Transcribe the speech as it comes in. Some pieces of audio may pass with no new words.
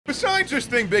Besides this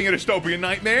thing being a dystopian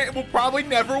nightmare, it will probably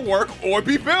never work or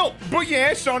be built. But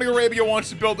yeah, Saudi Arabia wants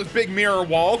to build this big mirror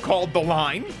wall called the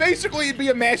Line. Basically, it'd be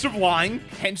a massive line,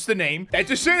 hence the name. That's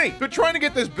a city. They're trying to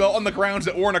get this built on the grounds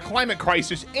that we're in a climate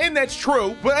crisis, and that's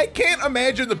true, but I can't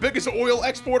imagine the biggest oil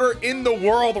exporter in the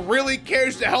world really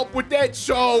cares to help with that,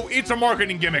 so it's a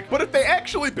marketing gimmick. But if they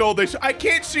actually build this, I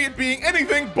can't see it being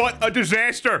anything but a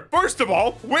disaster. First of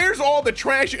all, where's all the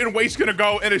trash and waste gonna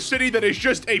go in a city that is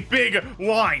just a big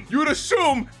line? You would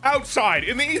assume outside,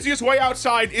 and the easiest way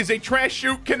outside is a trash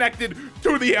chute connected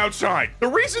to the outside. The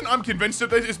reason I'm convinced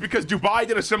of this is because Dubai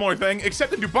did a similar thing,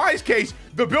 except in Dubai's case,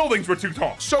 the buildings were too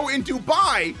tall. So in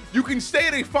Dubai, you can stay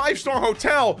at a 5-star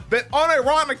hotel that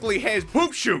unironically has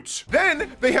poop chutes.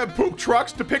 Then they have poop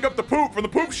trucks to pick up the poop from the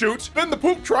poop chutes. Then the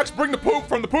poop trucks bring the poop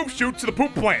from the poop chute to the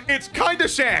poop plant. It's kind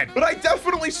of sad, but I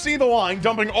definitely see the Line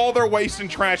dumping all their waste and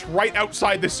trash right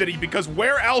outside the city, because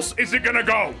where else is it gonna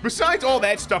go? Besides all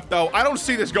that stuff though, I don't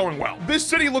see this going well. This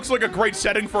city looks like a great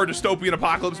setting for a dystopian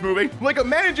apocalypse movie. Like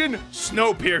imagine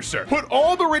Snowpiercer. Put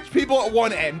all the rich people at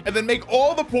one end and then make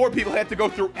all the poor people have to go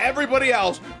through everybody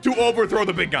else to overthrow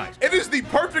the big guys. It is the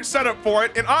perfect setup for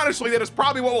it, and honestly, that is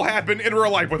probably what will happen in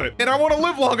real life with it. And I want to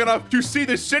live long enough to see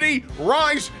the city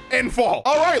rise and fall.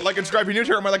 All right, like and subscribe if you're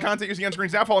new here. My content you see on screen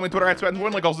now. Follow me on Twitter at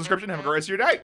spatnz, like also description. Have a great rest of your day.